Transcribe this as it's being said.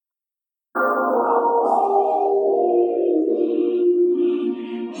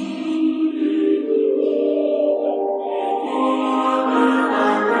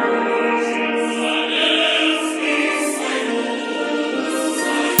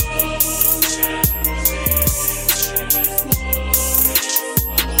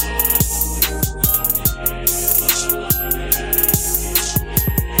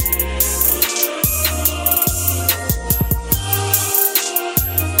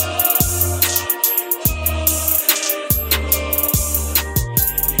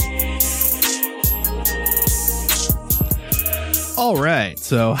All right.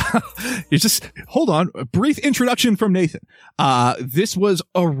 So you just hold on. A brief introduction from Nathan. This was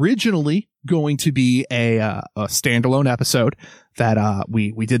originally going to be a standalone episode that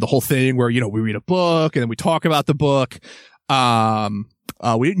we did the whole thing where, we read a book and then we talk about the book.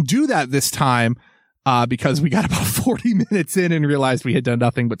 We didn't do that this time because we got about 40 minutes in and realized we had done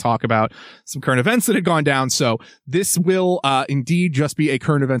nothing but talk about some current events that had gone down. So this will indeed just be a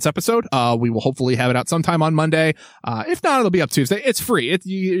current events episode. We will hopefully have it out sometime on Monday. If not, it'll be up Tuesday. It's free.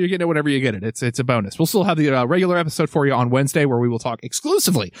 You're getting it whenever you get it. It's a bonus. We'll still have the regular episode for you on Wednesday, where we will talk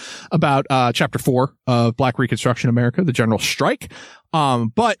exclusively about chapter 4 of Black Reconstruction America, the General Strike.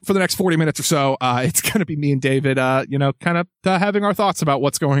 But for the next 40 minutes or so, it's going to be me and David, kind of having our thoughts about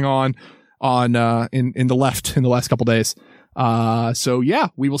what's going on in the left in the last couple days. So yeah,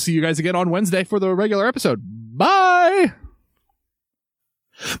 we will see you guys again on Wednesday for the regular episode. Bye.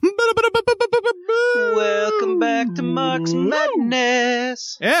 Welcome back to Mark's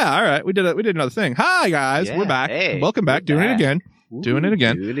Madness. Yeah, all right. We did another thing. Hi guys, we're back. Hey, welcome back. Doing it again.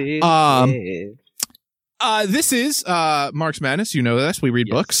 This is Mark's Madness. You know this. We read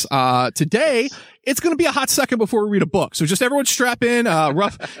books. Today, it's going to be a hot second before we read a book. So just everyone strap in.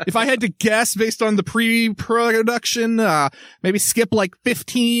 Rough. If I had to guess based on the pre-production, maybe skip like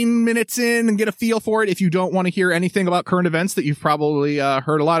 15 minutes in and get a feel for it if you don't want to hear anything about current events that you've probably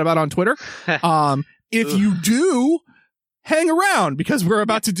heard a lot about on Twitter. If you do, hang around because we're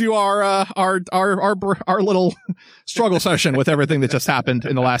about to do our little struggle session with everything that just happened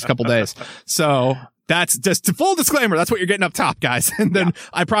in the last couple days. So that's just a full disclaimer. That's what you're getting up top, guys. And then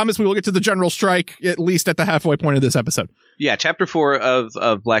I promise we will get to the General Strike at least at the halfway point of this episode. Yeah, chapter 4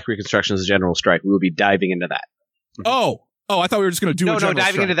 of Black Reconstruction is the General Strike. We will be diving into that. Oh, I thought we were just going to do a General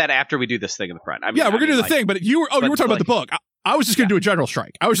diving Strike. into that after we do this thing in the front. We're going to do the thing, but you were talking about the book. I was just going to do a General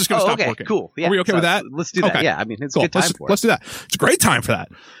Strike. I was just going to stop working. Cool. Yeah, are we okay with that? Let's do that. Okay. Yeah, I mean, it's cool. a good time for it. Let's do that. It's a great time for that.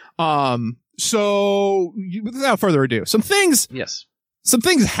 So without further ado, some things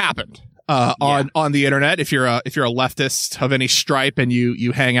happened on the internet. If you're a leftist of any stripe and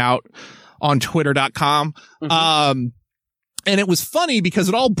you hang out on twitter.com. And it was funny because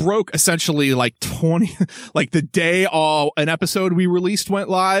it all broke essentially like the day an episode we released went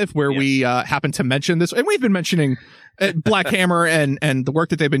live where we happened to mention this. And we've been mentioning Black Hammer and the work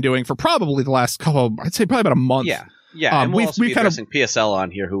that they've been doing for probably the last I'd say probably about a month. Yeah. Yeah, and we'll also be addressing PSL on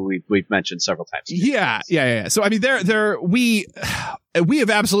here, who we've mentioned several times. Yeah. So I mean, we have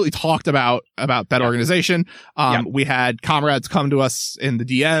absolutely talked about that organization. We had comrades come to us in the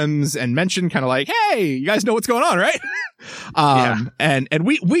DMs and mention kind of like, "Hey, you guys know what's going on, right?" And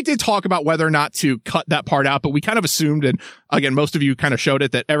we did talk about whether or not to cut that part out, but we kind of assumed, and again, most of you kind of showed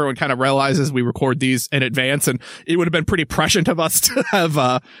it, that everyone kind of realizes we record these in advance, and it would have been pretty prescient of us to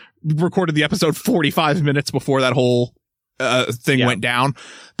have recorded the episode 45 minutes before that whole thing went down.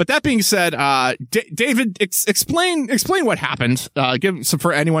 But that being said, David, explain what happened. Give some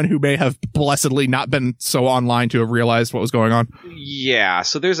for anyone who may have blessedly not been so online to have realized what was going on. Yeah,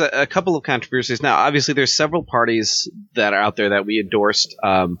 so there's a couple of controversies. Now, obviously, there's several parties that are out there that we endorsed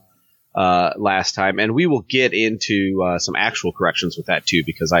last time, and we will get into some actual corrections with that too,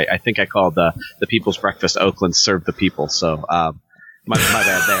 because I think I called the People's Breakfast Oakland Serve the People. So my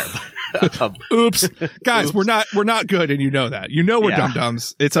bad there. Oops, guys, we're not good, and you know that. We're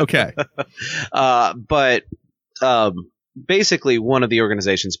dum-dums. It's okay. But basically, one of the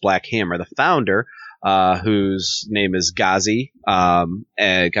organizations, Black Hammer, the founder, whose name is Ghazi Cosmo?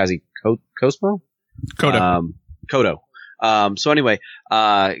 Kodo. So anyway,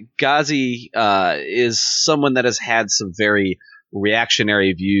 Ghazi is someone that has had some very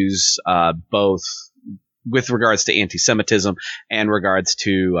reactionary views, both with regards to anti-Semitism and regards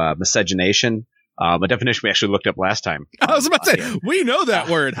to miscegenation. A definition we actually looked up last time. I was about to say, we know that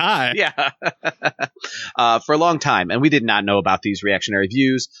word. Hi. Yeah. For a long time. And we did not know about these reactionary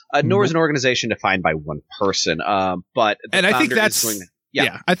views, nor is an organization defined by one person. But I think that's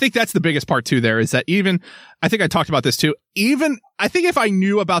I think that's the biggest part too. There is that I think I talked about this too. I think if I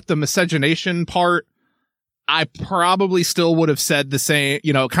knew about the miscegenation part, I probably still would have said the same.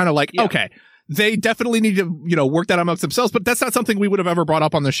 Kind of like okay. They definitely need to, work that amongst themselves, but that's not something we would have ever brought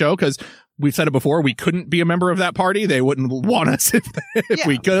up on the show because we've said it before. We couldn't be a member of that party. They wouldn't want us if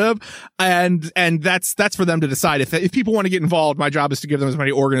we could have. And that's for them to decide. If people want to get involved, my job is to give them as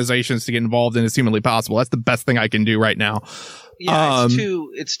many organizations to get involved in as humanly possible. That's the best thing I can do right now. Yeah,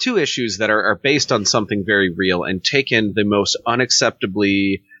 it's two issues that are based on something very real and taken the most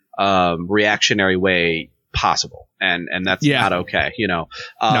unacceptably reactionary way possible, and that's not okay, No.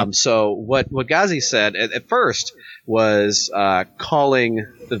 So what Ghazi said at first was calling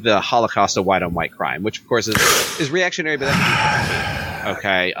the Holocaust a white on white crime, which of course is reactionary, but that's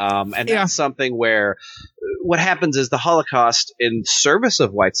okay. And that's something where what happens is the Holocaust, in service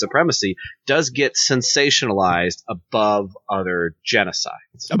of white supremacy, does get sensationalized above other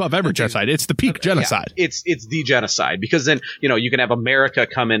genocides. Above every genocide. It's the peak genocide. Yeah, it's the genocide, because then, you can have America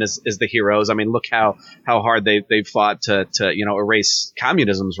come in as the heroes. I mean, look how hard they fought to erase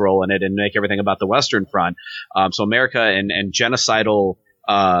communism's role in it and make everything about the Western Front. So America and genocidal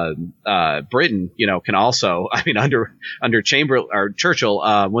Britain, can also, under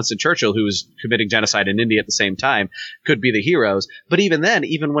Churchill, Winston Churchill, who was committing genocide in India at the same time, could be the heroes. But even then,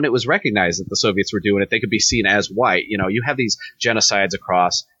 even when it was recognized that the Soviets were doing it, they could be seen as white. You have these genocides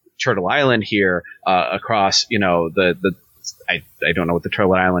across Turtle Island here, across, I don't know what the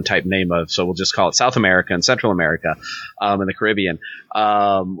Turtle Island type name of, so we'll just call it South America and Central America, and the Caribbean,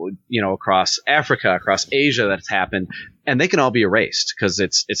 across Africa, across Asia, that's happened, and they can all be erased because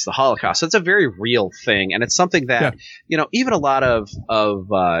it's the Holocaust. So it's a very real thing, and it's something that even a lot of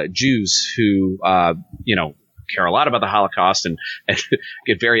Jews who care a lot about the Holocaust and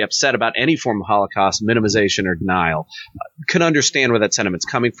get very upset about any form of Holocaust minimization or denial, can understand where that sentiment's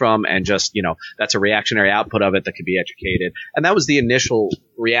coming from, and just, that's a reactionary output of it that could be educated. And that was the initial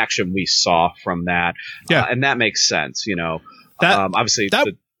reaction we saw from that. Yeah. And that makes sense, obviously.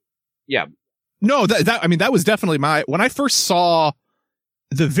 No, that was definitely when I first saw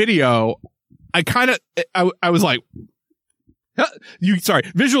the video, I was like,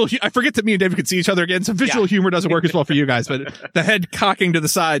 visual. I forget that me and David could see each other again, so visual humor doesn't work as well for you guys. But the head cocking to the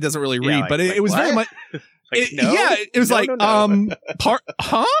side doesn't really read. But it was very much. It was like,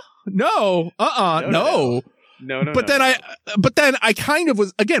 no. But then I kind of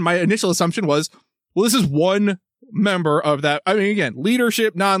was, again, my initial assumption was, well, this is one member of that. I mean, again,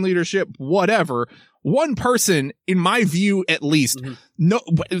 leadership, non-leadership, whatever. One person, in my view, at least,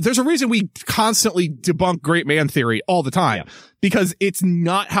 there's a reason we constantly debunk great man theory all the time, because it's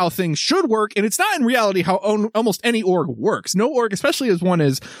not how things should work. And it's not in reality how almost any org works. No org, especially as one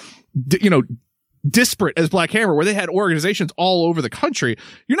as, disparate as Black Hammer, where they had organizations all over the country.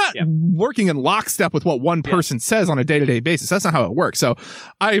 You're not working in lockstep with what one person says on a day-to-day basis. That's not how it works. So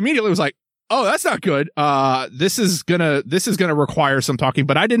I immediately was like, oh, that's not good. This is gonna require some talking,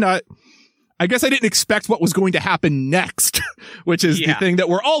 but I guess I didn't expect what was going to happen next, which is the thing that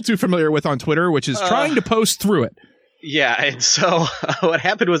we're all too familiar with on Twitter, which is trying to post through it. Yeah, and so what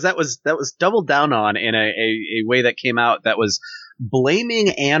happened was that was doubled down on in a way that came out that was blaming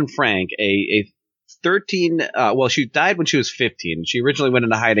Anne Frank, a 13. She died when she was 15. She originally went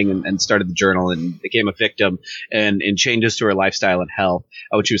into hiding and started the journal and became a victim and changes to her lifestyle and health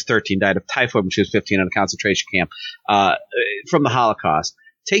when she was 13. Died of typhoid when she was 15 in a concentration camp from the Holocaust.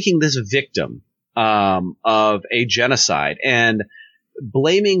 Taking this victim of a genocide and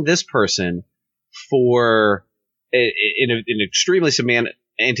blaming this person for in an extremely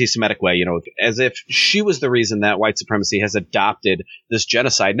anti-Semitic way, as if she was the reason that white supremacy has adopted this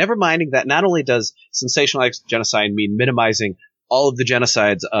genocide. Never minding that not only does sensationalized genocide mean minimizing all of the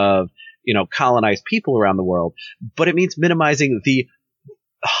genocides of, colonized people around the world, but it means minimizing the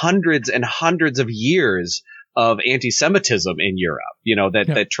hundreds and hundreds of years of anti-Semitism in Europe,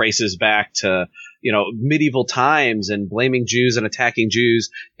 that traces back to, medieval times, and blaming Jews and attacking Jews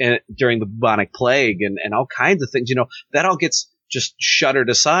during the bubonic plague and all kinds of things. That all gets just shuttered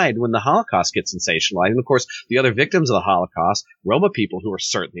aside when the Holocaust gets sensationalized. And of course, the other victims of the Holocaust, Roma people, who are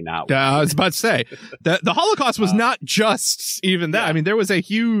certainly not. I was about to say that the Holocaust was not just even that. I mean, there was a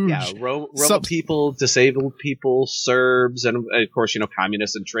huge Roma people, disabled people, Serbs, and of course,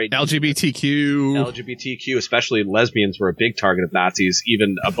 communists and trade LGBTQ, especially lesbians, were a big target of Nazis,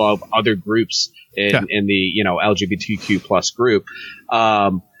 even above other groups in the LGBTQ plus group.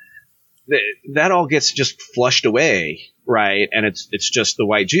 That all gets just flushed away, right? And it's just the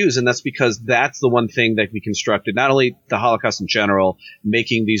white Jews, and that's because that's the one thing that we constructed, not only the Holocaust in general,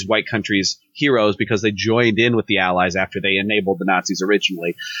 making these white countries heroes because they joined in with the Allies after they enabled the Nazis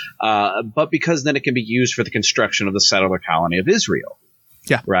originally, but because then it can be used for the construction of the settler colony of Israel.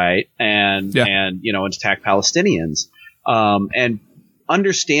 Yeah. Right. And attack Palestinians. And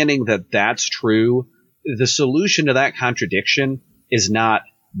understanding that that's true, the solution to that contradiction is not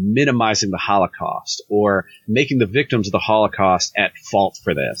minimizing the Holocaust or making the victims of the Holocaust at fault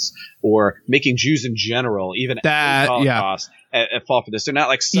for this, or making Jews in general, even at Holocaust, at fault for this. They're not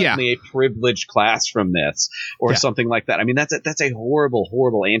like suddenly a privileged class from this or something like that. I mean, that's a horrible,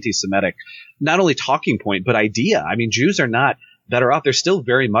 horrible anti-Semitic, not only talking point, but idea. I mean, Jews are not better off. They're still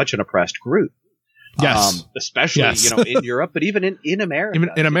very much an oppressed group. Yes. Especially, in Europe, but even in America. Even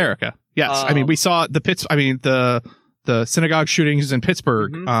in America. Yes. I mean, we saw the synagogue shootings in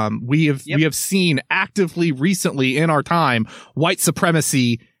Pittsburgh. Mm-hmm. We have seen actively recently in our time, white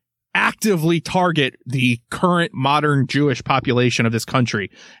supremacy actively target the current modern Jewish population of this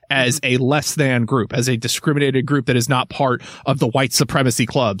country as a less than group, as a discriminated group that is not part of the white supremacy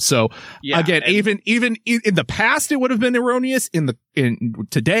club. So again, even in the past, it would have been erroneous. In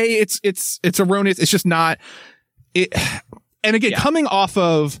today, it's erroneous. It's just not it. And again, coming off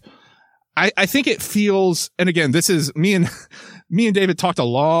of, I think it feels, and again, this is me and David talked a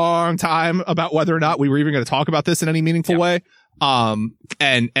long time about whether or not we were even going to talk about this in any meaningful way.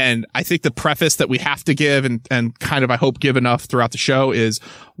 And I think the preface that we have to give and kind of, I hope, give enough throughout the show is,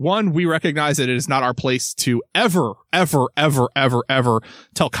 one, we recognize that it is not our place to ever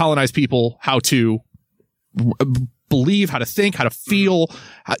tell colonized people how to believe, how to think, how to feel.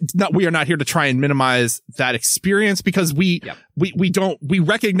 We are not here to try and minimize that experience, because we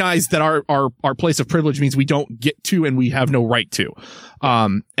recognize that our place of privilege means we don't get to, and we have no right to.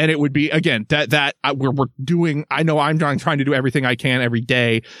 And it would be, again, that we're doing, I know I'm trying to do everything I can every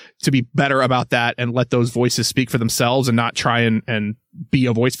day to be better about that and let those voices speak for themselves and not try and be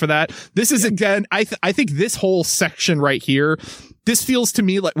a voice for that. This is, again, I think this whole section right here, this feels to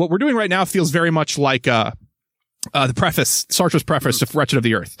me like what we're doing right now feels very much like, the preface, Sartre's preface to Wretched of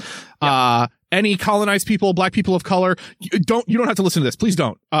the Earth. Any colonized people, black people of color, you don't have to listen to this. Please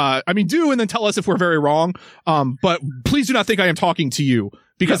don't. I mean, do, and then tell us if we're very wrong. But please do not think I am talking to you,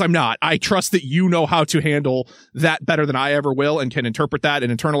 because I'm not. I trust that you know how to handle that better than I ever will, and can interpret that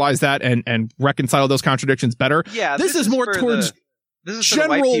and internalize that and reconcile those contradictions better. Yeah. This is more towards this is general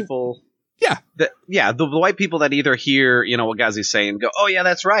for the white people. Yeah. The white people that either hear, what Ghazi's saying and go, oh yeah,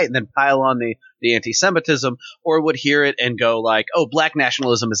 that's right, and then pile on the anti-Semitism, or would hear it and go like, oh, black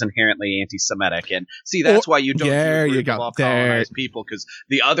nationalism is inherently anti-Semitic, and see, that's why you don't do all colonized people, because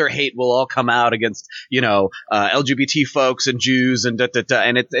the other hate will all come out against, LGBT folks and Jews and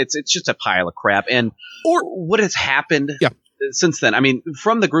and it's just a pile of crap. And what has happened since then, I mean,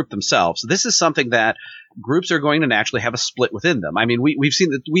 from the group themselves, this is something that groups are going to naturally have a split within them. I mean, we've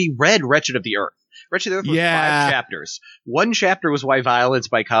seen that. We read Wretched of the Earth. Wretched of the Earth was 5 chapters. One chapter was why violence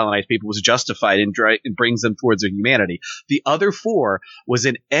by colonized people was justified and brings them towards their humanity. The other 4 was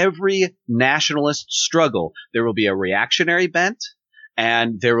in every nationalist struggle, there will be a reactionary bent,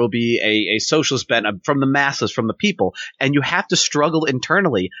 and there will be a socialist bent from the masses, from the people. And you have to struggle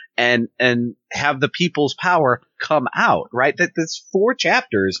internally and have the people's power come out, right? There's 4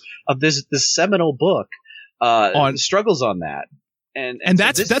 chapters of this seminal book struggles on that. And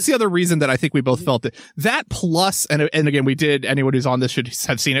that's the other reason that I think we both felt that plus, and again, we did, anyone who's on this should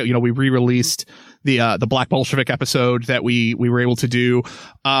have seen it. We re-released the Black Bolshevik episode that we were able to do.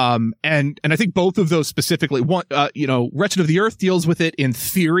 And I think both of those specifically, one, Wretched of the Earth deals with it in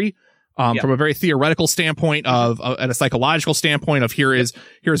theory, from a very theoretical standpoint and a psychological standpoint of here's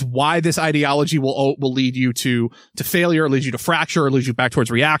why this ideology will lead you to failure, leads you to fracture, or leads you back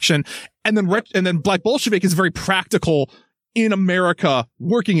towards reaction. And then Black Bolshevik is a very practical, in America,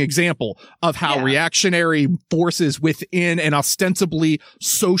 working example of how reactionary forces within an ostensibly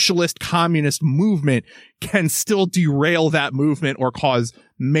socialist communist movement can still derail that movement or cause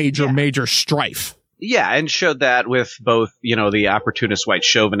major strife. Yeah, and showed that with both, the opportunist white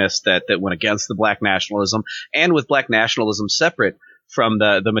chauvinists that went against the black nationalism, and with black nationalism separate from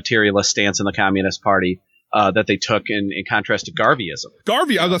the materialist stance in the Communist Party that they took in contrast to Garveyism. I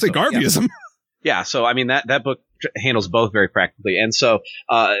was going to say Garveyism. Yeah, so I mean that book handles both very practically, and so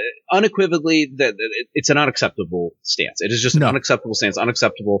unequivocally, it's an unacceptable stance. It is just an unacceptable stance,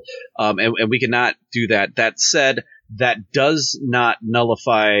 unacceptable, and we cannot do that. That said, that does not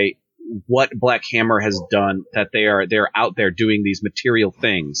nullify what Black Hammer has done. That they're out there doing these material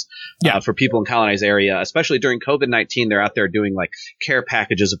things for people in colonized area, especially during COVID-19. They're out there doing like care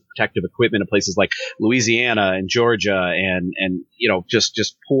packages of protective equipment in places like Louisiana and Georgia and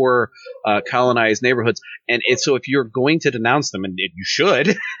just poor colonized neighborhoods. And so if you're going to denounce them, and you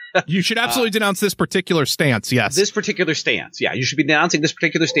should, you should absolutely denounce this particular stance. Yes, this particular stance. Yeah, you should be denouncing this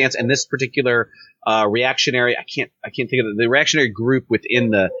particular stance and this particular reactionary. I can't think of the reactionary group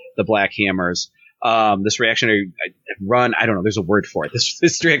within the Black Hammers. This reactionary run. I don't know. There's a word for it.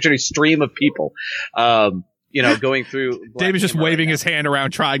 This reactionary stream of people. Going through. David's just waving his hand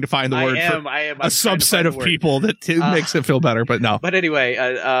around, trying to find the word for a subset of people that makes it feel better. But no. But anyway,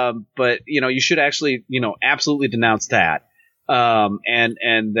 you should actually, absolutely denounce that.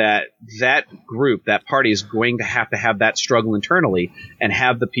 And that group, that party, is going to have that struggle internally and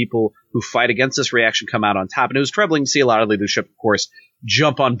have the people who fight against this reaction come out on top. And it was troubling to see a lot of leadership, of course,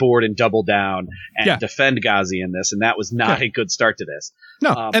 jump on board and double down and defend Ghazi in this, and that was not a good start to this.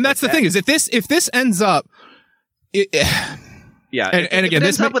 No, and that's the thing is if this ends up, and again,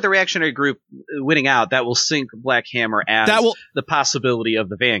 this ends up with the reactionary group winning out, that will sink Black Hammer as the possibility of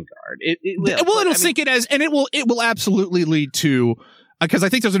the Vanguard. It'll sink it as, and it will absolutely lead to. Because I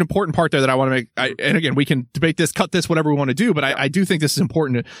think there's an important part there that I want to make. And again, we can debate this, cut this, whatever we want to do. But I do think this is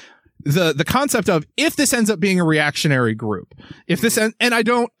important. The concept of if this ends up being a reactionary group, if this and I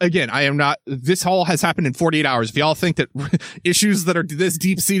am not. This all has happened in 48 hours. If y'all think that issues that are this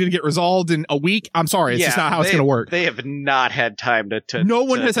deep seated get resolved in a week, I'm sorry, it's just not how it's going to work. They have not had time to. No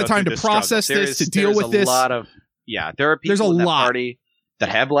one has had time to process this, to deal with this. There are people in that party that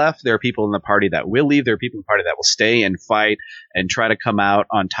have left. There are people in the party that will leave. There are people in the party that will stay and fight and try to come out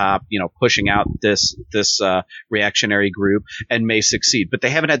on top, pushing out this reactionary group, and may succeed. But they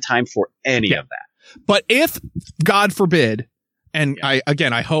haven't had time for any of that. But if, God forbid, and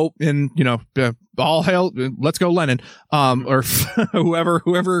I hope, and all hail, let's go Lenin, or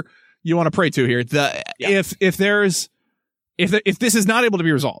whoever you want to pray to here. If this is not able to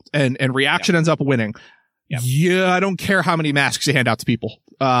be resolved and reaction ends up winning. I don't care how many masks you hand out to people.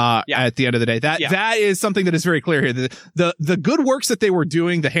 At the end of the day, that is something that is very clear here. The good works that they were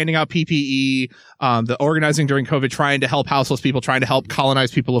doing, the handing out PPE, the organizing during COVID, trying to help houseless people, trying to help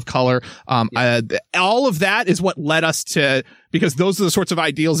colonize people of color. All of that is what led us to, because those are the sorts of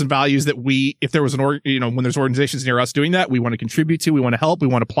ideals and values that if there was when there's organizations near us doing that, we want to contribute to, we want to help, we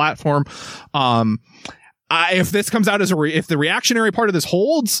want to platform. If this comes out as if the reactionary part of this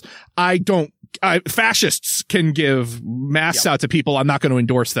holds, fascists can give masks out to people. I'm not going to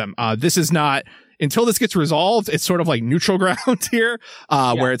endorse them. This is not, until this gets resolved, it's sort of like neutral ground here,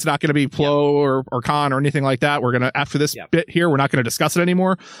 where it's not going to be pro or con or anything like that. We're going to, after this bit here, we're not going to discuss it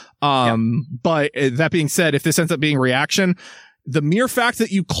anymore. But that being said, if this ends up being reaction, the mere fact that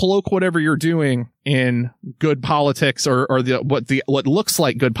you cloak whatever you're doing in good politics or what looks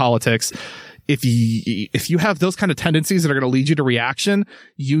like good politics, if you have those kind of tendencies that are going to lead you to reaction,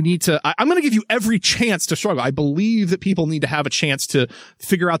 you need to, I'm going to give you every chance to struggle. I believe that people need to have a chance to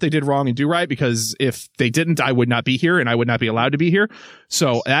figure out they did wrong and do right, because if they didn't, I would not be here and I would not be allowed to be here.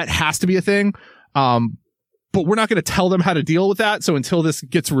 So that has to be a thing. But we're not going to tell them how to deal with that. So until this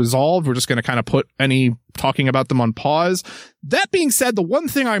gets resolved, we're just going to kind of put any talking about them on pause. That being said, the one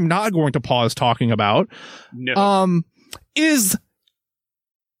thing I'm not going to pause talking about, is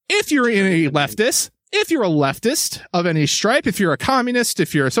if you're a leftist of any stripe, if you're a communist,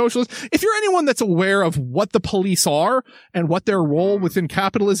 if you're a socialist, if you're anyone that's aware of what the police are and what their role within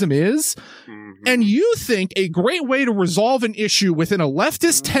capitalism is, and you think a great way to resolve an issue within a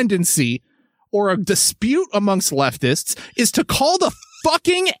leftist tendency or a dispute amongst leftists is to call the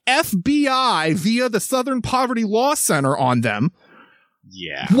fucking FBI via the Southern Poverty Law Center on them.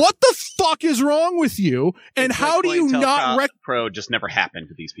 Yeah. What the fuck is wrong with you? And how do you not Pro just never happened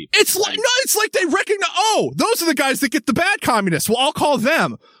to these people? It's like they recognize, those are the guys that get the bad communists. Well, I'll call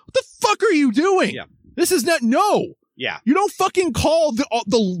them. What the fuck are you doing? Yeah. This is not, no. Yeah. You don't fucking call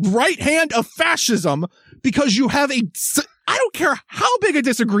the right hand of fascism because you have I don't care how big a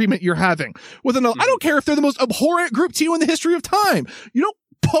disagreement you're having with I don't care if they're the most abhorrent group to you in the history of time. You don't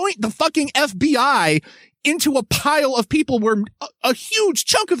point the fucking FBI into a pile of people where a huge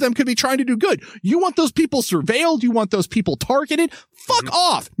chunk of them could be trying to do good. You want those people surveilled. You want those people targeted. Fuck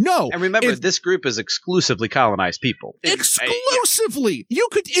off. No. And remember, this group is exclusively colonized people. Exclusively. You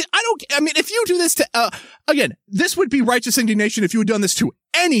could, if you do this to, again, this would be righteous indignation if you had done this to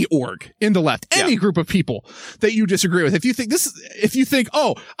any org in the left, any group of people that you disagree with. If you think,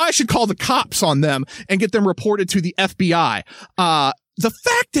 I should call the cops on them and get them reported to the FBI, the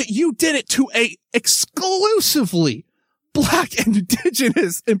fact that you did it to a exclusively Black and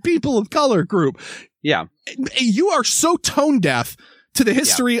Indigenous and people of color group. Yeah. You are so tone deaf to the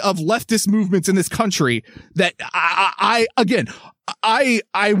history of leftist movements in this country that I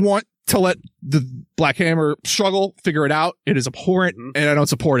want to let the Black Hammer struggle, figure it out. It is abhorrent and I don't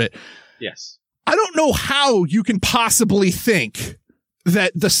support it. Yes. I don't know how you can possibly think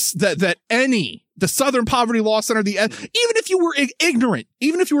that the Southern Poverty Law Center, even if you were ignorant,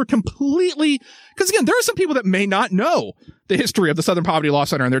 even if you were completely, because again, there are some people that may not know the history of the Southern Poverty Law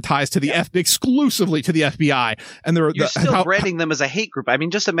Center and their ties to the exclusively to the FBI, and you're still branding them as a hate group. I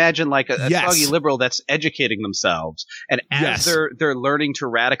mean, just imagine like a soggy liberal that's educating themselves, and as they're learning to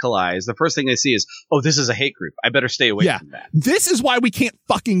radicalize, the first thing they see is, this is a hate group. I better stay away from that. This is why we can't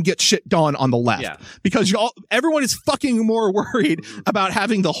fucking get shit done on the left, because everyone is fucking more worried about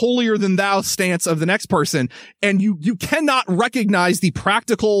having the holier than thou stance of the next person, and you cannot recognize the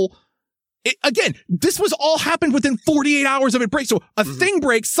practical Again, this was all happened within 48 hours of it break. So a thing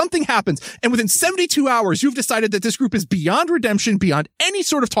breaks, something happens, and within 72 hours, you've decided that this group is beyond redemption, beyond any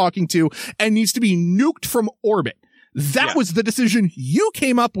sort of talking to, and needs to be nuked from orbit. That was the decision you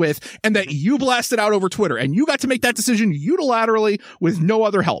came up with and that you blasted out over Twitter, and you got to make that decision unilaterally with no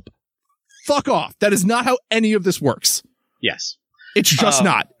other help. Fuck off. That is not how any of this works. Yes. It's just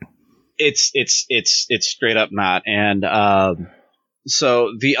not. It's straight up not. And,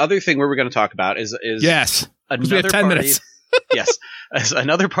 so the other thing we were going to talk about is yes, another we have 10 party, minutes. yes,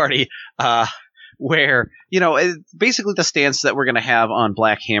 another party where, you know, basically the stance that we're going to have on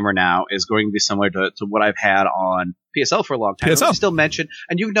Black Hammer now is going to be similar to what I've had on PSL for a long time. PSL. We still mention,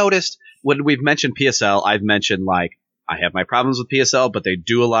 and you've noticed when we've mentioned PSL, I've mentioned like I have my problems with PSL, but they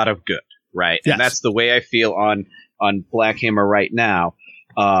do a lot of good, right? Yes. And that's the way I feel on Black Hammer right now.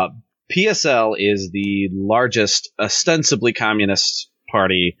 PSL is the largest ostensibly communist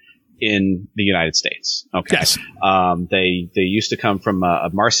party in the United States. Okay. Yes. They used to come from a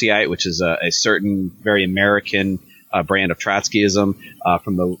Marxite, which is a certain very American brand of Trotskyism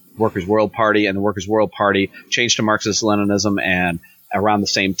from the Workers' World Party, and the Workers' World Party changed to Marxist-Leninism, and around the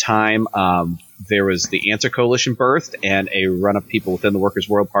same time there was the Answer Coalition birthed and a run of people within the Workers'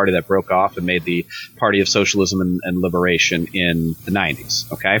 World Party that broke off and made the Party of Socialism and Liberation in the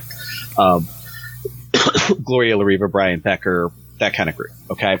 90s. Okay. Gloria La Riva, Brian Becker, that kind of group.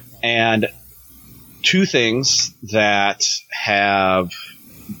 Okay. And two things that have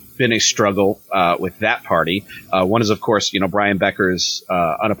been a struggle with that party. One is, of course, you know, Brian Becker's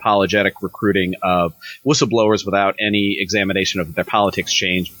unapologetic recruiting of whistleblowers without any examination of their politics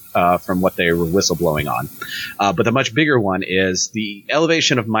change from what they were whistleblowing on. But the much bigger one is the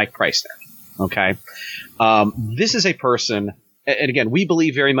elevation of Mike Preissner. Okay. This is a person, and again, we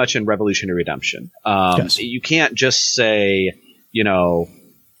believe very much in revolutionary redemption. Yes. You can't just say, you know,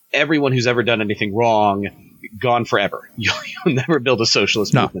 everyone who's ever done anything wrong, gone forever. You'll never build a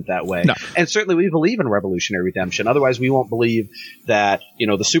socialist movement that way. No. And certainly we believe in revolutionary redemption. Otherwise, we won't believe that, you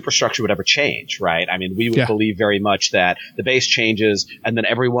know, the superstructure would ever change, right? I mean, we would believe very much that the base changes and then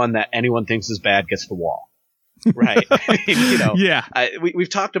everyone that anyone thinks is bad gets the wall. Right. You know, we've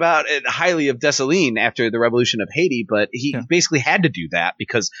talked about it highly of Dessalines after the revolution of Haiti, but he basically had to do that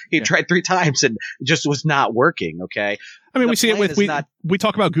because he tried 3 times and it just was not working. Okay. I mean, we see it with, we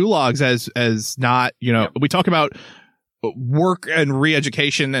talk about gulags as not, you know, we talk about work and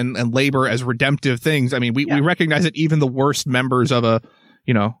re-education and labor as redemptive things. I mean, we recognize that even the worst members of a,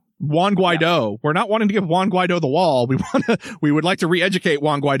 you know, Juan Guaido. We're not wanting to give Juan Guaido the wall. We would like to re-educate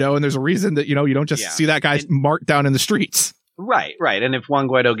Juan Guaido, and there's a reason that, you know, you don't just see that guy marked down in the streets. Right. And if Juan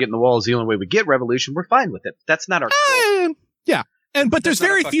Guaido getting the wall is the only way we get revolution, we're fine with it. That's not our goal. Yeah. But there's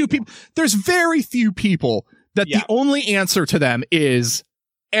very few people. There's very few people that the only answer to them is,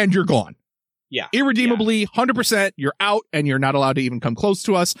 and you're gone. Yeah. Irredeemably, 100%, you're out, and you're not allowed to even come close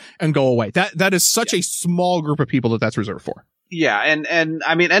to us and go away. That is such a small group of people that's reserved for. Yeah, and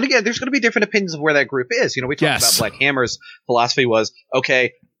I mean, and again, there's going to be different opinions of where that group is. You know, we talked about Black Hammer's philosophy was,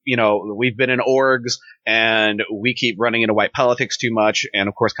 okay, you know, we've been in orgs and we keep running into white politics too much. And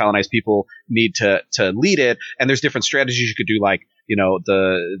of course, colonized people need to lead it. And there's different strategies you could do, like, you know,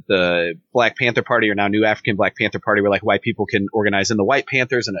 the Black Panther Party, or now New African Black Panther Party, where like white people can organize in the White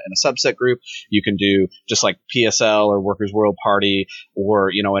Panthers in a subset group. You can do just like PSL or Workers' World Party, or,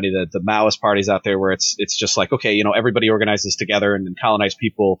 you know, any of the Maoist parties out there where it's just like, okay, you know, everybody organizes together and colonized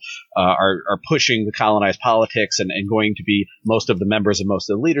people are pushing the colonized politics and going to be most of the members of most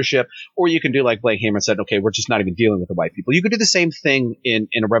of the leadership. Or you can do like Blake Hammer said, okay, we're just not even dealing with the white people. You could do the same thing in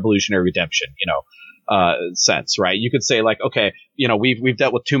a revolutionary redemption, you know, sense, right? You could say like, okay, you know, we've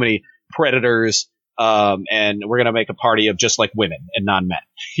dealt with too many predators, and we're going to make a party of just like women and non-men,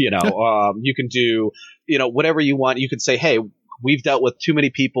 you know. You can do, you know, whatever you want. You could say, hey, we've dealt with too many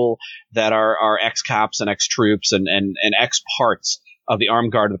people that are ex-cops and ex-troops and ex-parts of the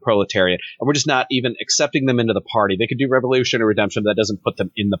armed guard of the proletariat, and we're just not even accepting them into the party. They could do revolutionary redemption, but that doesn't put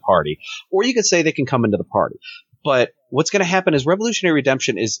them in the party. Or you could say they can come into the party. But what's going to happen is revolutionary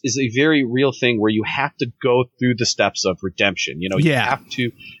redemption is a very real thing where you have to go through the steps of redemption. You know, you have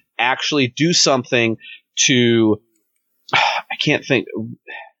to actually do something to, I can't think,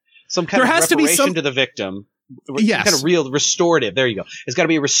 some kind of reparation to the victim. Yes. Kind of real restorative. There you go. It's got to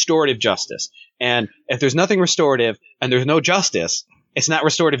be a restorative justice. And if there's nothing restorative and there's no justice, it's not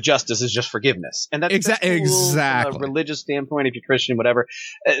restorative justice. It's just forgiveness. And that's exactly from a religious standpoint. If you're Christian, whatever,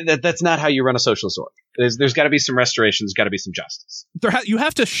 that's not how you run a socialist org. There's got to be some restoration. There's got to be some justice. You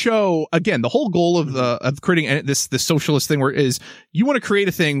have to show, again, the whole goal of creating this socialist thing is you want to create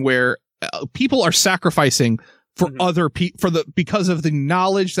a thing where people are sacrificing for other people, because of the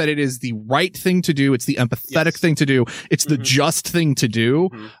knowledge that it is the right thing to do. It's the empathetic thing to do. It's the just thing to do.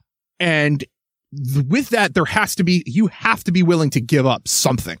 And with that, you have to be willing to give up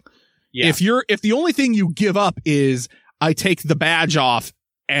something. Yeah. If the only thing you give up is I take the badge off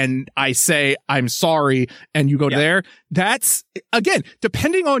and I say, I'm sorry, and you go there, that's, again,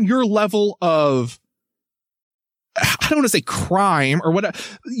 depending on your level of, I don't want to say crime or what,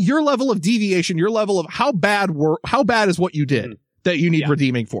 your level of deviation, your level of how bad is what you did that you need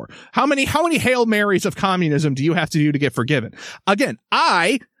redeeming for? How many Hail Marys of communism do you have to do to get forgiven? Again,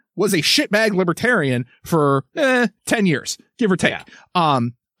 I was a shitbag libertarian for 10 years, give or take.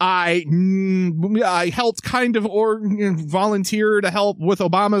 I helped kind of volunteer to help with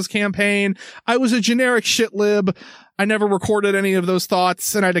Obama's campaign. I was a generic shit lib. I never recorded any of those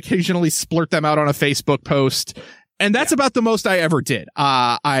thoughts, and I'd occasionally splurt them out on a Facebook post. And that's about the most I ever did.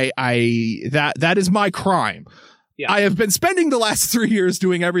 That is my crime. Yeah. I have been spending the last 3 years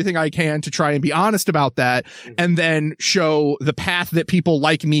doing everything I can to try and be honest about that, and then show the path that people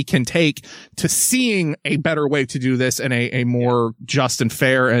like me can take to seeing a better way to do this and a more just and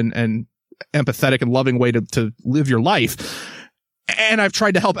fair and empathetic and loving way to live your life. And I've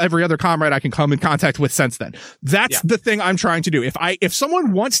tried to help every other comrade I can come in contact with since then. That's the thing I'm trying to do. If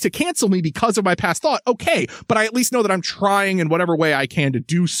someone wants to cancel me because of my past thought, okay, but I at least know that I'm trying in whatever way I can to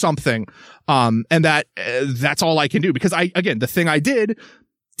do something. And that's all I can do, because the thing I didn't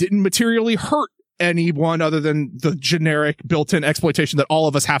materially hurt anyone other than the generic built-in exploitation that all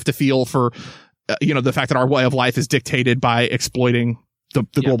of us have to feel for, the fact that our way of life is dictated by exploiting the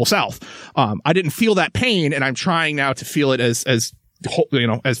global South. I didn't feel that pain, and I'm trying now to feel it as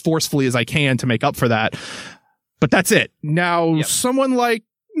forcefully as I can to make up for that. But that's it. Now, someone like,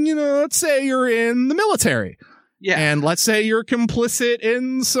 let's say you're in the military. Yeah. And let's say you're complicit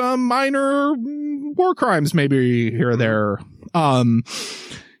in some minor war crimes, maybe here or there.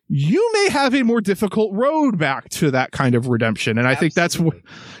 You may have a more difficult road back to that kind of redemption. And I think that's what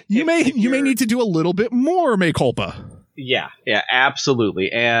you may need to do a little bit more mea culpa. Yeah,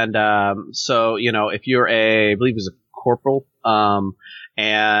 absolutely. And so, if you're I believe it was a corporal,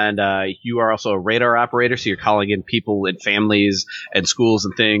 and you are also a radar operator, so you're calling in people and families and schools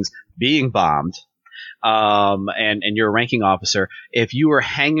and things being bombed, and you're a ranking officer. If you were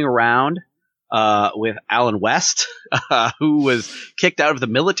hanging around with Alan West, who was kicked out of the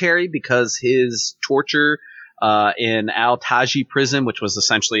military because his torture in Al-Taji prison, which was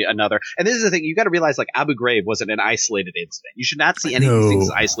essentially another. And this is the thing, you got to realize, like, Abu Ghraib wasn't an isolated incident. You should not see any of these things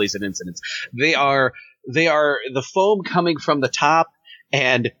as isolated incidents. They are the foam coming from the top,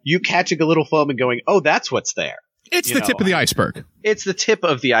 and you catching a little foam and going, oh, that's what's there. It's the tip of the iceberg. It's the tip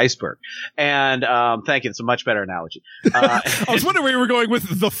of the iceberg. And thank you. It's a much better analogy. I was wondering where you were going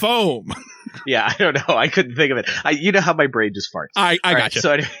with the foam. Yeah, I don't know. I couldn't think of it. You know how my brain just farts. I got you.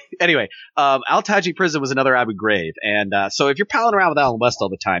 So anyway, Al-Taji prison was another Abu Ghraib. And so if you're palling around with Alan West all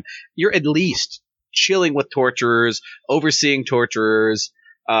the time, you're at least chilling with torturers, overseeing torturers,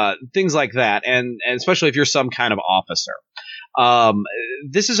 things like that. And especially if you're some kind of officer.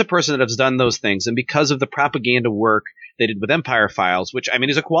 This is a person that has done those things, and because of the propaganda work they did with Empire Files, which I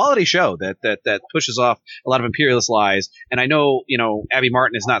mean is a quality show that pushes off a lot of imperialist lies. And I know, Abby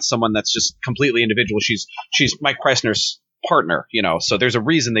Martin is not someone that's just completely individual. She's Mike Preissner's partner, so there's a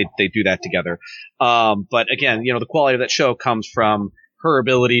reason they do that together. But again, the quality of that show comes from her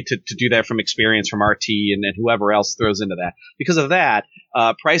ability to do that from experience from RT and whoever else throws into that. Because of that,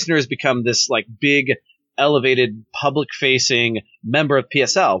 Preissner has become this like big elevated public-facing member of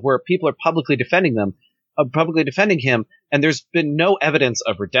PSL, where people are publicly defending him, and there's been no evidence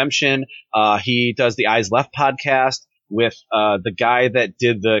of redemption. He does the Eyes Left podcast with the guy that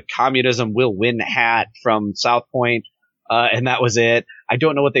did the Communism Will Win hat from South Point, and that was it. I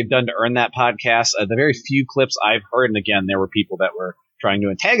don't know what they've done to earn that podcast. The very few clips I've heard, and again, there were people that were trying to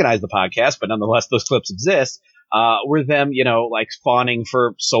antagonize the podcast, but nonetheless, those clips exist, were them, like fawning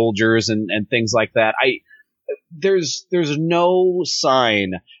for soldiers and things like that. There's no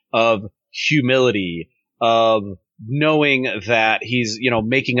sign of humility, of knowing that he's,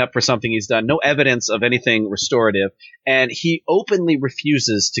 making up for something he's done, no evidence of anything restorative. And he openly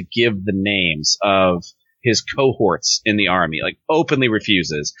refuses to give the names of his cohorts in the army, like openly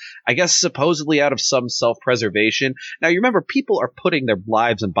refuses, I guess supposedly out of some self-preservation. Now, you remember, people are putting their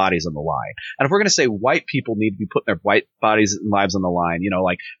lives and bodies on the line. And if we're going to say white people need to be putting their white bodies and lives on the line,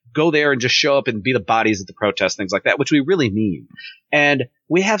 like go there and just show up and be the bodies at the protest, things like that, which we really need. And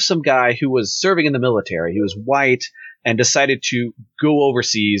we have some guy who was serving in the military. He was white and decided to go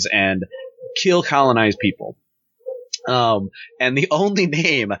overseas and kill colonized people. And the only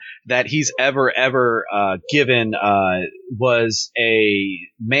name that he's ever given was a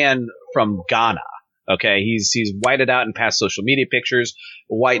man from Ghana. Okay, he's whited out in past social media pictures,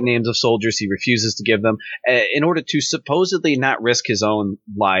 white names of soldiers. He refuses to give them in order to supposedly not risk his own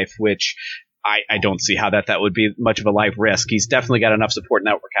life, which I don't see how that would be much of a life risk. He's definitely got enough support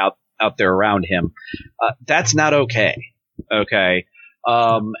network out there around him. That's not okay. Okay.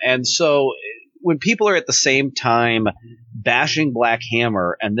 And so when people are at the same time bashing Black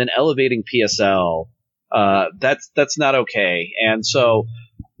Hammer and then elevating PSL, that's not okay. And so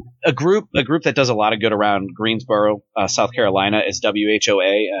a group that does a lot of good around Greensboro, South Carolina is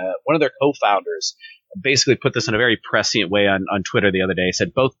WHOA. One of their co-founders basically put this in a very prescient way on Twitter the other day. He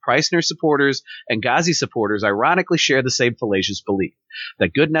said both Preissner supporters and Ghazi supporters ironically share the same fallacious belief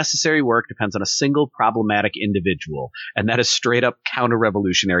that good necessary work depends on a single problematic individual, and that is straight up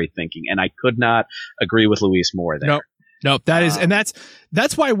counter-revolutionary thinking. And I could not agree with Luis more there. No, that is, and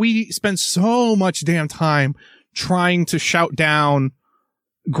that's why we spend so much damn time trying to shout down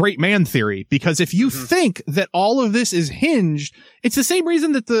great man theory, because if you think that all of this is hinged, it's the same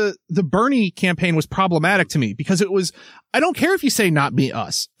reason that the Bernie campaign was problematic to me, because it was, I don't care if you say not me,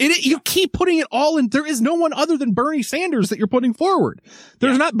 us. You keep putting it all in. There is no one other than Bernie Sanders that you're putting forward.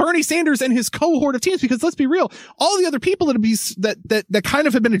 There's not Bernie Sanders and his cohort of teams, because let's be real, all the other people that kind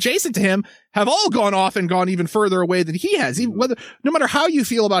of have been adjacent to him have all gone off and gone even further away than he has. Even no matter how you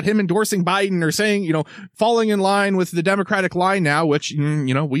feel about him endorsing Biden or saying, falling in line with the Democratic line now, which,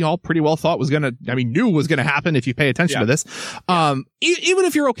 we all pretty well thought knew was going to happen if you pay attention to this. Even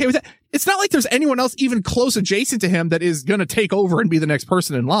if you're okay with that, it's not like there's anyone else even close adjacent to him that is going to take over and be the next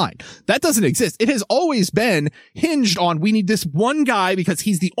person in line. That doesn't exist. It has always been hinged on, we need this one guy because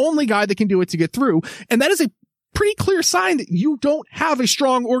he's the only guy that can do it to get through. And that is a pretty clear sign that you don't have a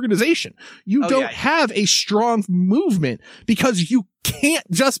strong organization. You don't have a strong movement, because you can't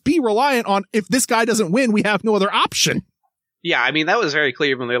just be reliant on, if this guy doesn't win, we have no other option. Yeah, I mean, that was very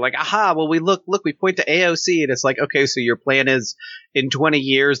clear when they're like, aha, well, we point to AOC, and it's like, okay, so your plan is in 20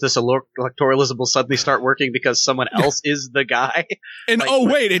 years, this electoralism will suddenly start working because someone else is the guy. And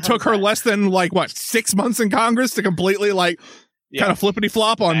it took her less than 6 months in Congress to completely kind of flippity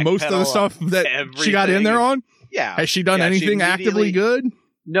flop on most of the stuff that she got in there on. Yeah. Has she done anything actively good?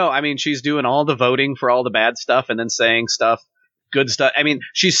 No, I mean, she's doing all the voting for all the bad stuff and then saying good stuff. I mean,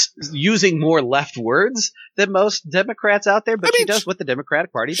 she's using more left words than most Democrats out there, but she does what the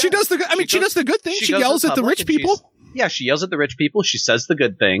Democratic Party does. She does the good things. She yells at the rich people. She yells at the rich people. She says the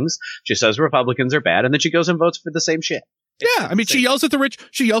good things. She says Republicans are bad, and then she goes and votes for the same shit. She yells at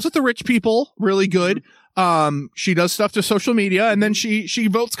the rich people really good. She does stuff to social media, and then she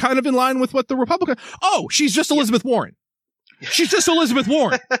votes kind of in line with what the Republican. Oh, she's just Elizabeth Warren. She's just Elizabeth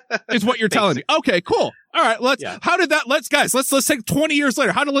Warren, is what you're telling me. Okay, cool. All right, let's take 20 years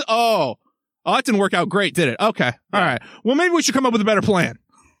later. That didn't work out great, did it? Okay. All right. Well, maybe we should come up with a better plan.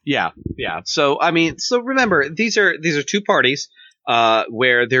 Yeah. So remember, these are two parties,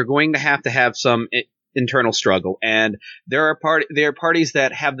 where they're going to have some internal struggle, and there are parties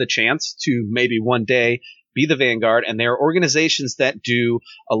that have the chance to maybe one day be the vanguard, and there are organizations that do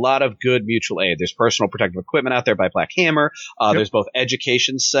a lot of good mutual aid. There's Personal Protective Equipment out there by Black Hammer. There's both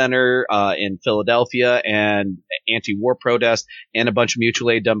Education Center in Philadelphia and Anti-War Protest, and a bunch of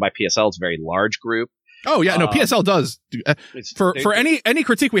mutual aid done by PSL. It's a very large group. Oh yeah, no, PSL does for any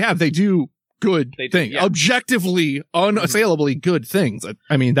critique we have, they do good things, objectively, unassailably good things.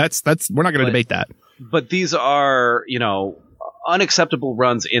 I mean, that's we're not going to debate that. But these are, unacceptable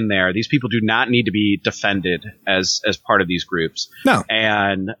runs in there. These people do not need to be defended as part of these groups. No.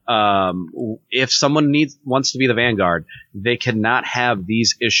 And if someone wants to be the vanguard, they cannot have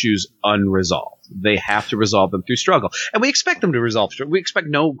these issues unresolved. They have to resolve them through struggle. And we expect them to resolve. We expect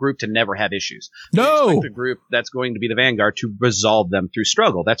no group to never have issues. No. We expect the group that's going to be the vanguard to resolve them through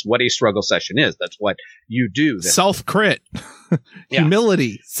struggle. That's what a struggle session is. That's what you do. Self-crit.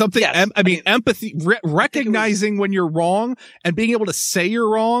 Humility. Something. Yes. Empathy. Recognizing when you're wrong and being able to say you're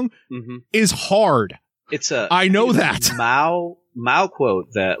wrong is hard. I know that. Mao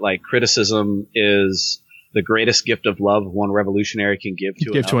quote that criticism is the greatest gift of love one revolutionary can give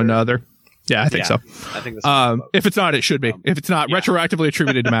to another. Yeah, I think so. I think that's if it's not, it should be. If it's not, retroactively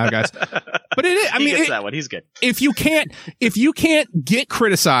attributed to Mao, guys. But it is. I mean, that one. He's good. If you can't get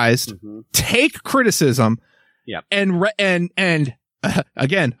criticized, take criticism. Yeah. And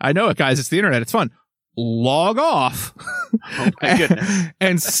again, I know it, guys. It's the internet. It's fun. Log off. Oh my goodness.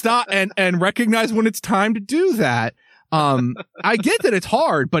 And stop and recognize when it's time to do that. I get that it's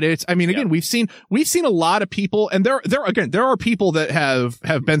hard, but again, we've seen a lot of people, and there are people that have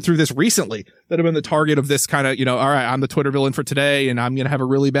been through this recently that have been the target of this kind of, all right, I'm the Twitter villain for today, and I'm going to have a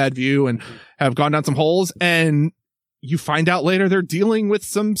really bad view and have gone down some holes. And you find out later they're dealing with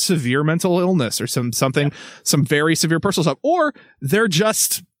some severe mental illness or some very severe personal stuff, or they're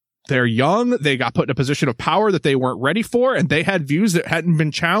young. They got put in a position of power that they weren't ready for, and they had views that hadn't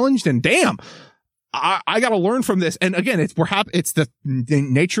been challenged. And damn, I got to learn from this. And again, it's the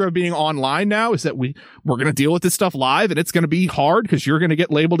nature of being online now is that we're going to deal with this stuff live, and it's going to be hard because you're going to get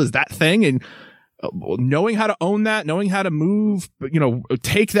labeled as that thing. And knowing how to own that, knowing how to move,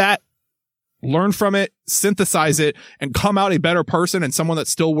 take that, learn from it, synthesize it, and come out a better person and someone that's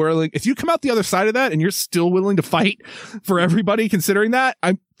still willing. If you come out the other side of that and you're still willing to fight for everybody, considering that,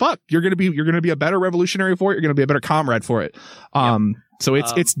 you're going to be a better revolutionary for it. You're going to be a better comrade for it. So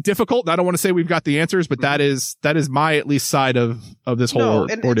it's difficult. And I don't want to say we've got the answers, but that is my at least side of this whole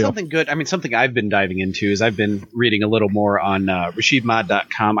ordeal. And something good. I mean, something I've been diving into is I've been reading a little more on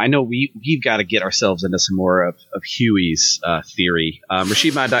RashidMod.com. I know we've got to get ourselves into some more of Huey's theory.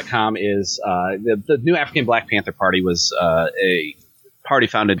 RashidMod.com is the new African Black Panther Party was a party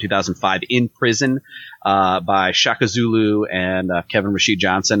founded in 2005 in prison by Shaka Zulu and Kevin Rashid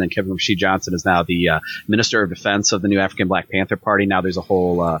Johnson. And Kevin Rashid Johnson is now the Minister of Defense of the new African Black Panther Party. Now there's a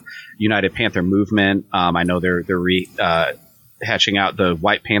whole United Panther movement. I know they're hatching out the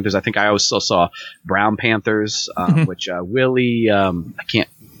White Panthers. I think I also saw Brown Panthers, which Willie, I can't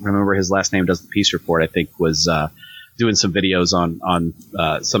remember his last name, does the Peace Report, I think was doing some videos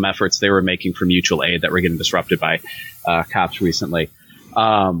on some efforts they were making for mutual aid that were getting disrupted by cops recently.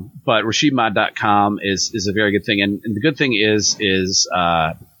 But RashidMod.com is a very good thing. And the good thing is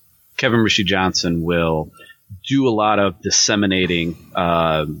Kevin Rashid Johnson will do a lot of disseminating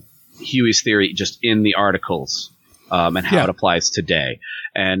Huey's theory just in the articles and how it applies today.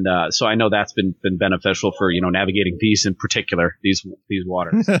 And so I know that's been beneficial for navigating these in particular, these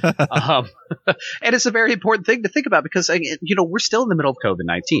waters. And it's a very important thing to think about because we're still in the middle of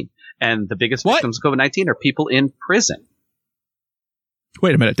COVID-19, and the biggest victims of COVID-19 are people in prison.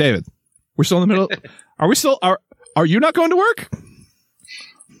 Wait a minute, David. We're still in the middle. Are we still? Are you not going to work?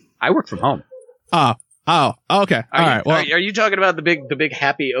 I work from home. Oh, okay. All right. Well, are you talking about the big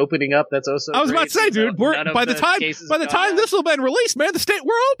happy opening up? That's also. I was about to say, dude. By the time this will have been released, man,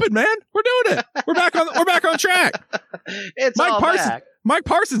 we're open, man. We're doing it. We're back on track. It's Mike Parsons. Back. Mike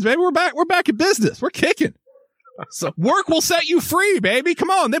Parsons, baby. We're back. We're back in business. We're kicking. So work will set you free, baby. Come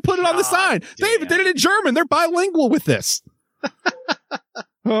on. They put it on the sign. They even did it in German. They're bilingual with this.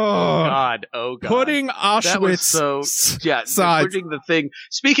 God. Putting Auschwitz putting the thing,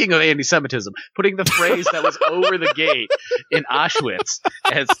 speaking of anti-Semitism, putting the phrase that was over the gate in Auschwitz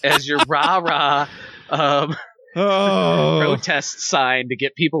as your rah-rah protest sign to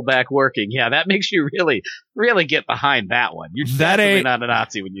get people back working. Yeah, that makes you really, really get behind that one. You're definitely not a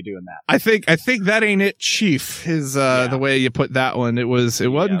Nazi when you're doing that. I think that ain't it, Chief, is the way you put that one. It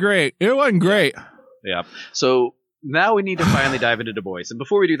wasn't great. It wasn't great. Yeah. So now we need to finally dive into Du Bois. And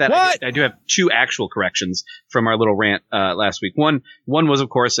before we do that, I do have two actual corrections from our little rant last week. One was, of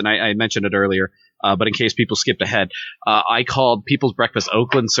course, and I mentioned it earlier, but in case people skipped ahead, I called People's Breakfast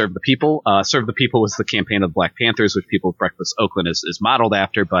Oakland Serve the People. Serve the People was the campaign of the Black Panthers, which People's Breakfast Oakland is modeled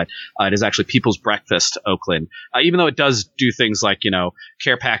after, but it is actually People's Breakfast Oakland. Even though it does do things like,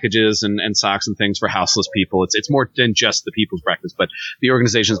 care packages and socks and things for houseless people, it's more than just the People's Breakfast, but the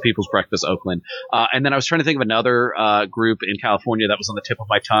organization is People's Breakfast Oakland. And then I was trying to think of another group in California that was on the tip of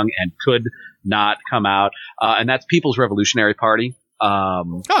my tongue and could not come out, and that's People's Revolutionary Party.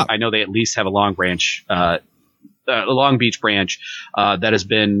 I know they at least have a Long Beach branch that has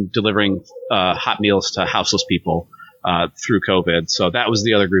been delivering hot meals to houseless people through COVID. So that was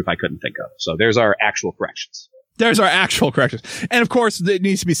the other group I couldn't think of. So there's our actual corrections. And of course, it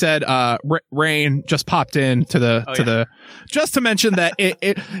needs to be said, Rain just popped in just to mention that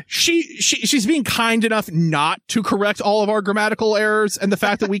she's being kind enough not to correct all of our grammatical errors and the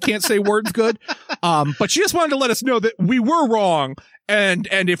fact that we can't say words good. But she just wanted to let us know that we were wrong. And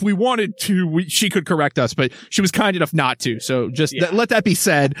if we wanted to, she could correct us, but she was kind enough not to. So just let that be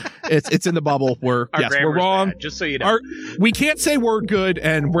said. It's in the bubble. We're wrong. Bad, just so you know. We can't say word good.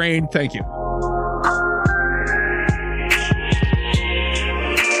 And Rain, thank you.